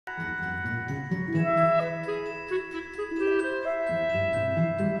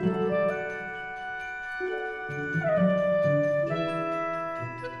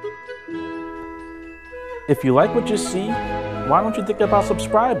If you like what you see, why don't you think about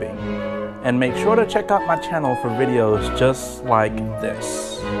subscribing? And make sure to check out my channel for videos just like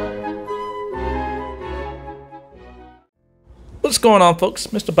this. What's going on, folks?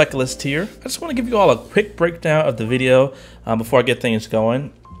 Mrbucketlist here. I just want to give you all a quick breakdown of the video before I get things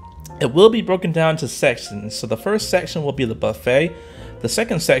going. It will be broken down to sections. So the first section will be the buffet, the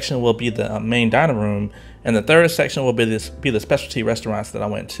second section will be the main dining room, and the third section will be the specialty restaurants that I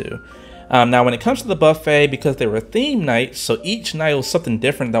went to. Now when it comes to the buffet, because they were theme nights, so each night was something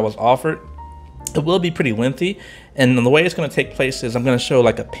different that was offered, it will be pretty lengthy. And the way it's going to take place is I'm going to show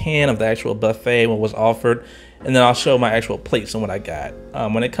like a pan of the actual buffet, what was offered, and then I'll show my actual plates and what I got.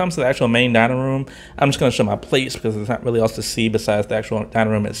 When it comes to the actual main dining room, I'm just going to show my plates because there's not really else to see besides the actual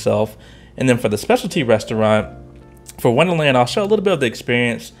dining room itself. And then for the specialty restaurant, for Wonderland, I'll show a little bit of the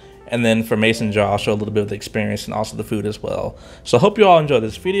experience, and then for Mason Jar, I'll show a little bit of the experience and also the food as well. So I hope you all enjoyed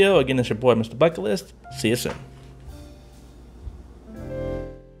this video. Again, it's your boy, Mrbucketlist. See you soon.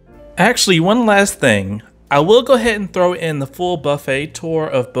 Actually, one last thing. I will go ahead and throw in the full buffet tour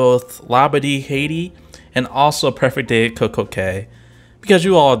of both Labadee Haiti and also Perfect Day at Cococay, because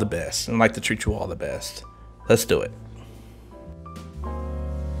you all are the best and I like to treat you all the best. Let's do it.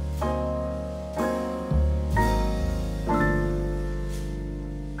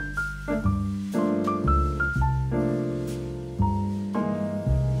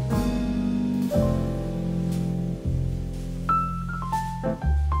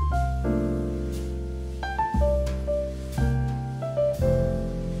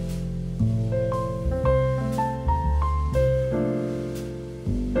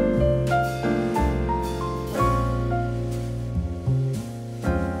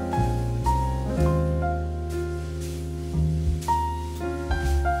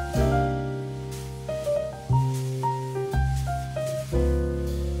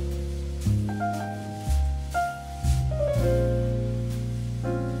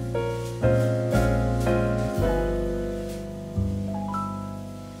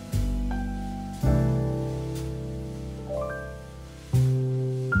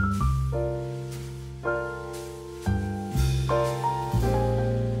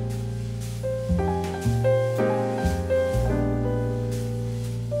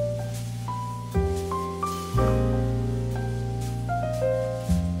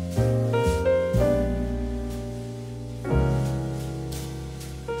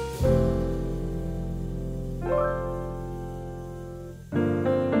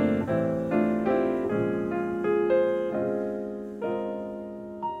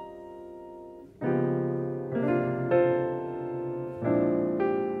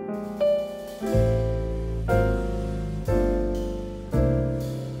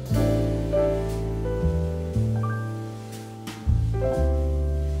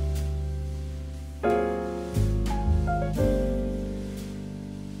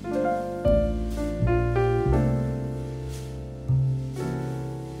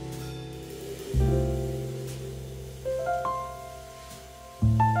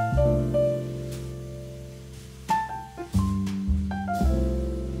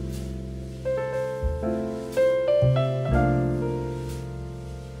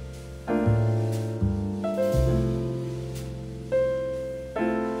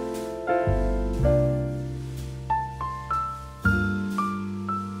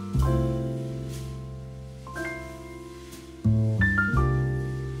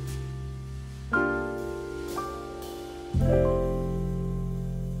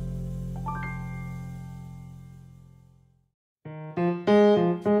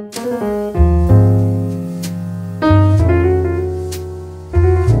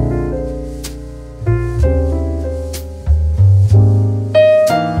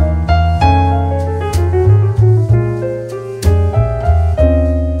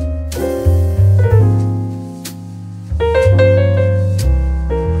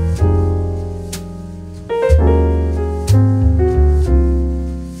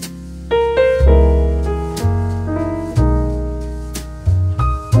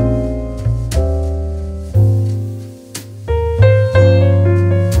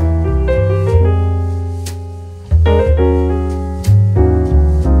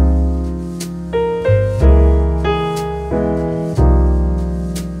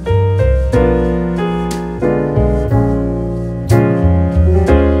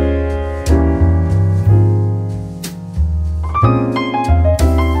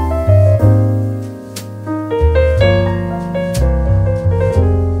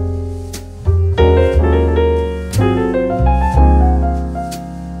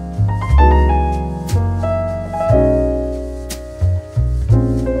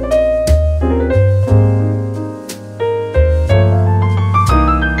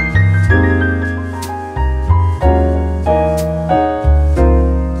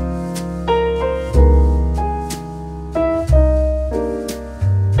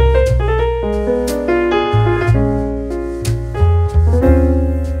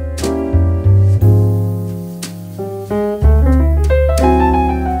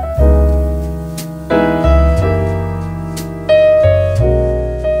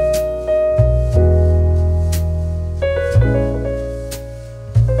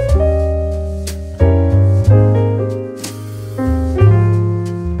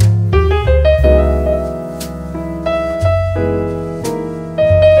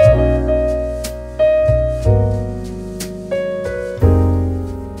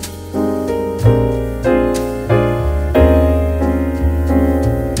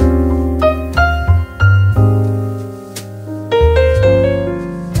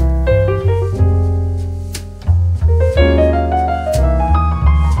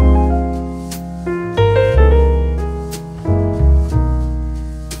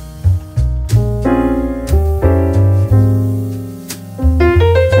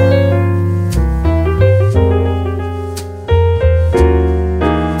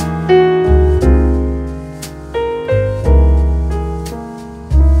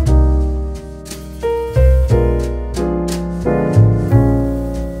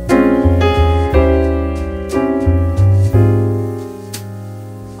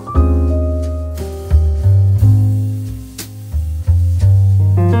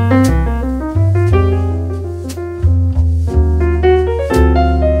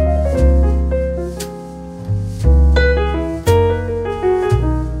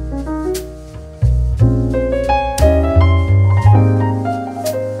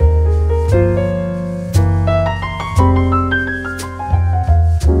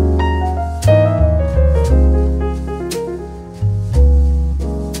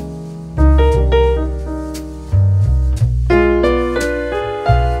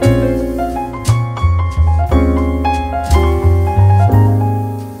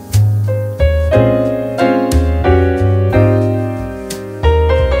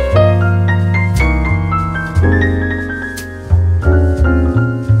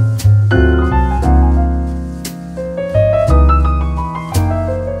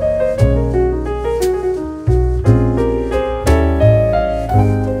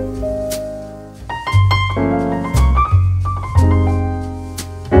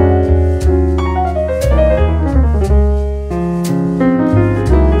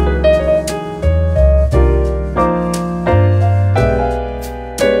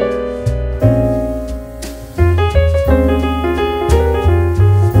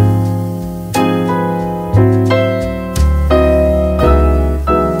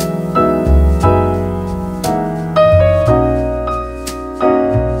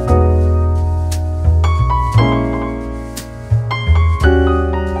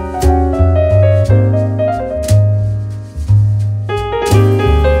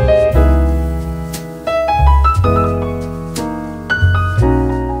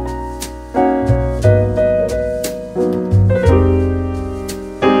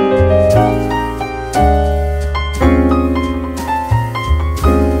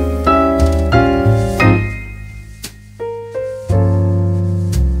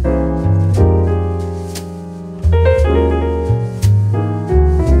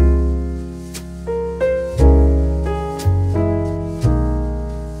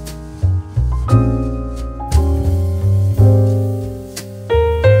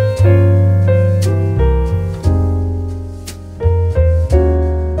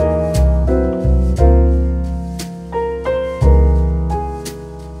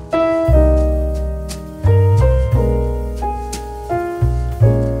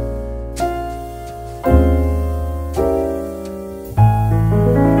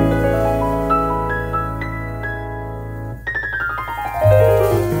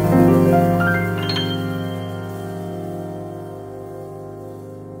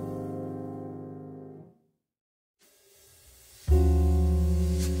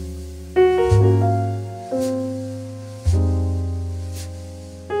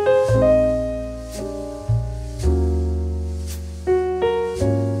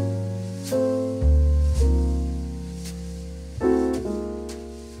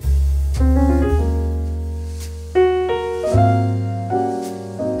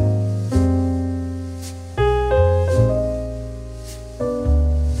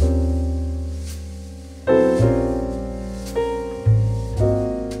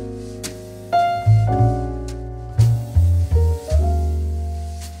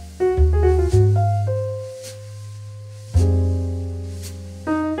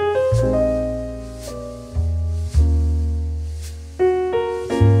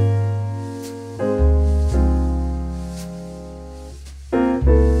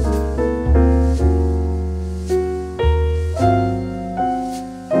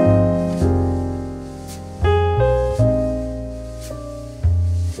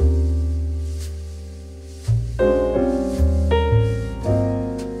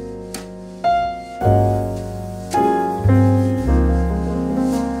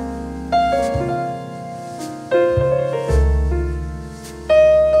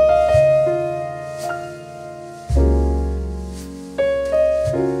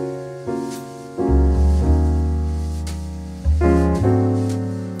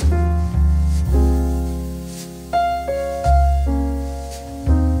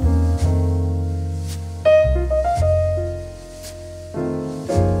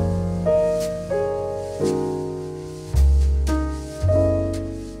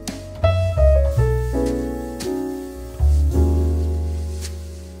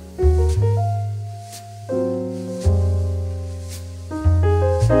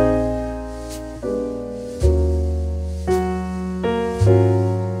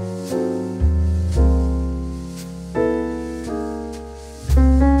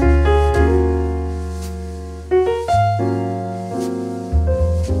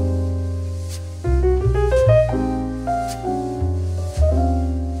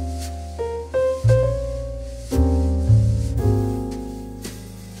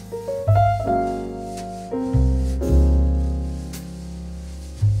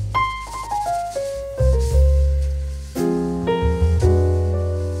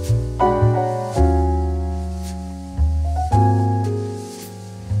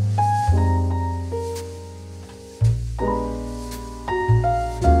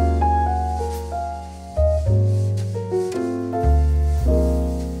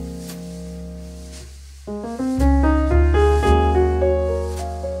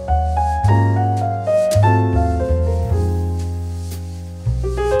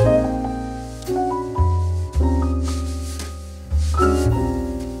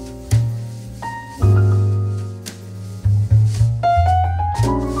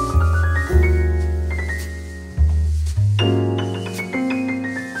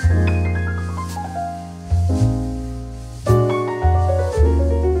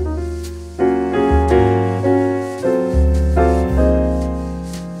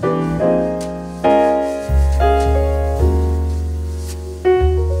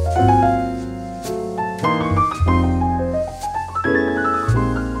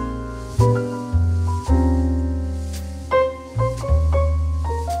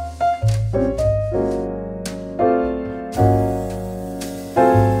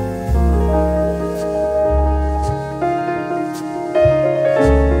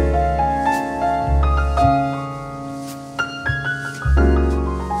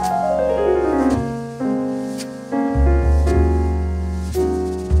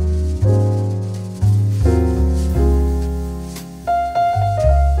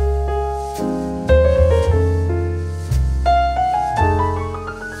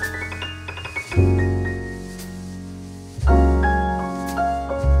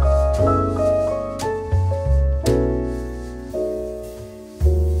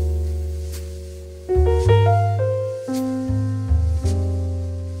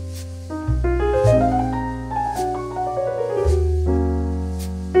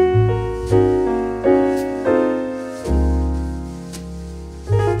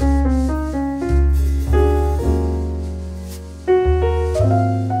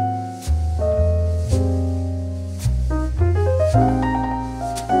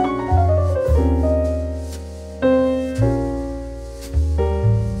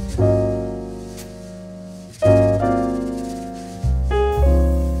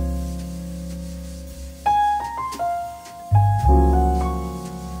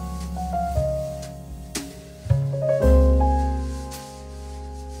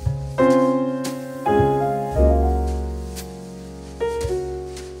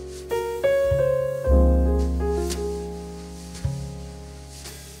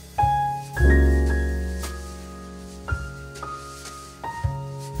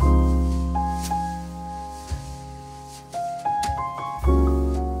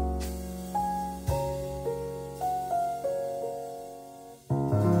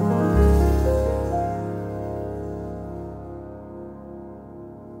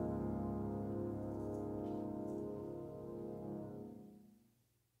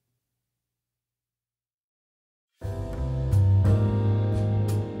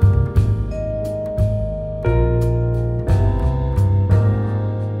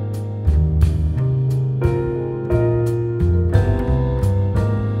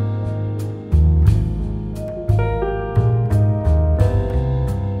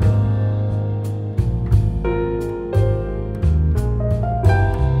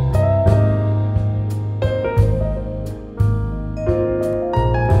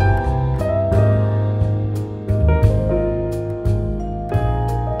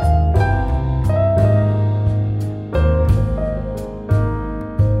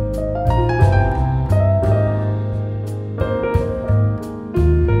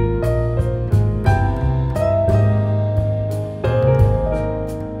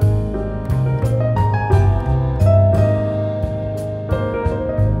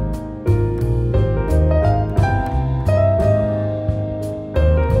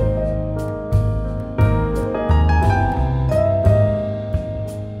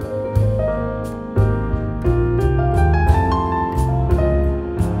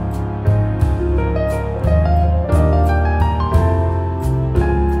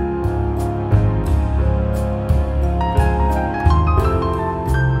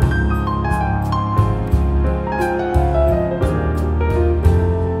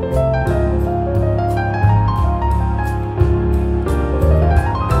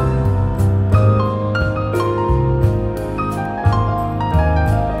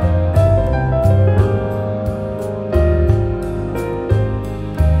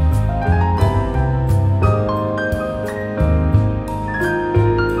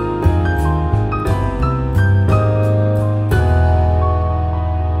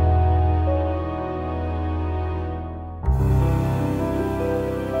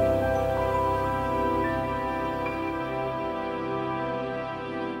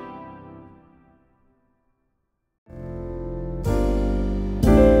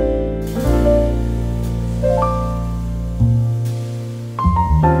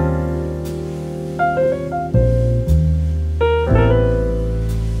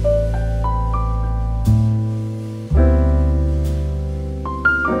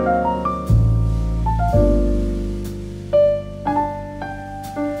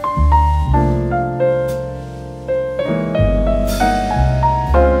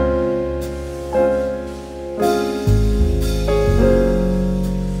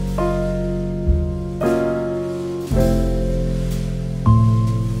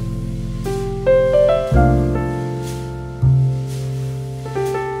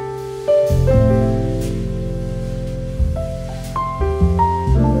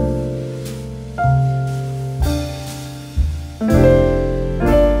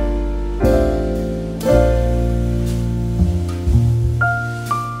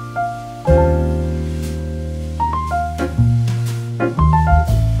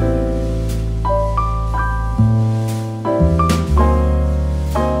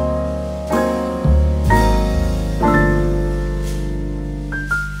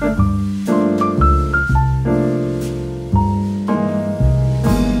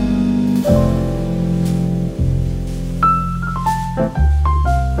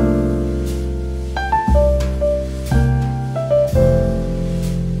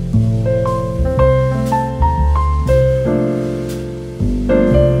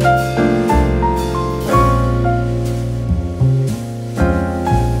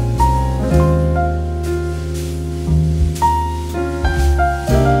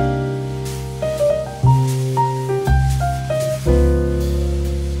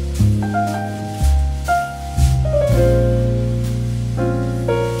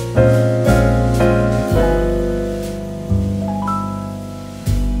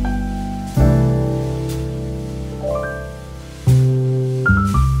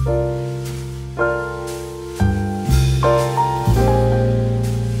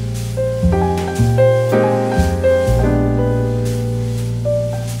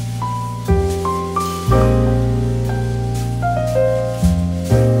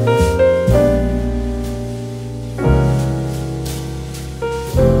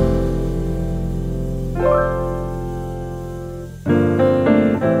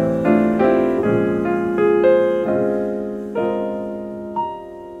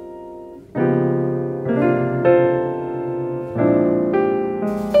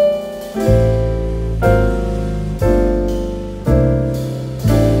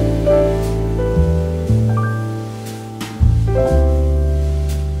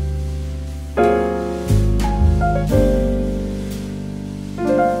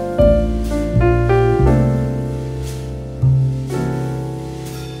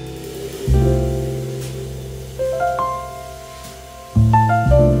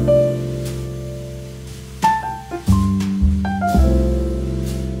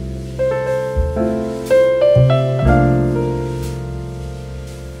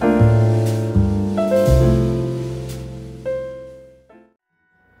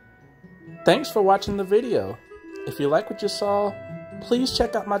 Thanks for watching the video. If you like what you saw, please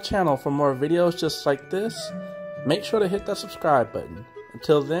check out my channel for more videos just like this. Make sure to hit that subscribe button.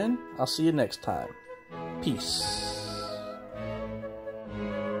 Until then, I'll see you next time. Peace.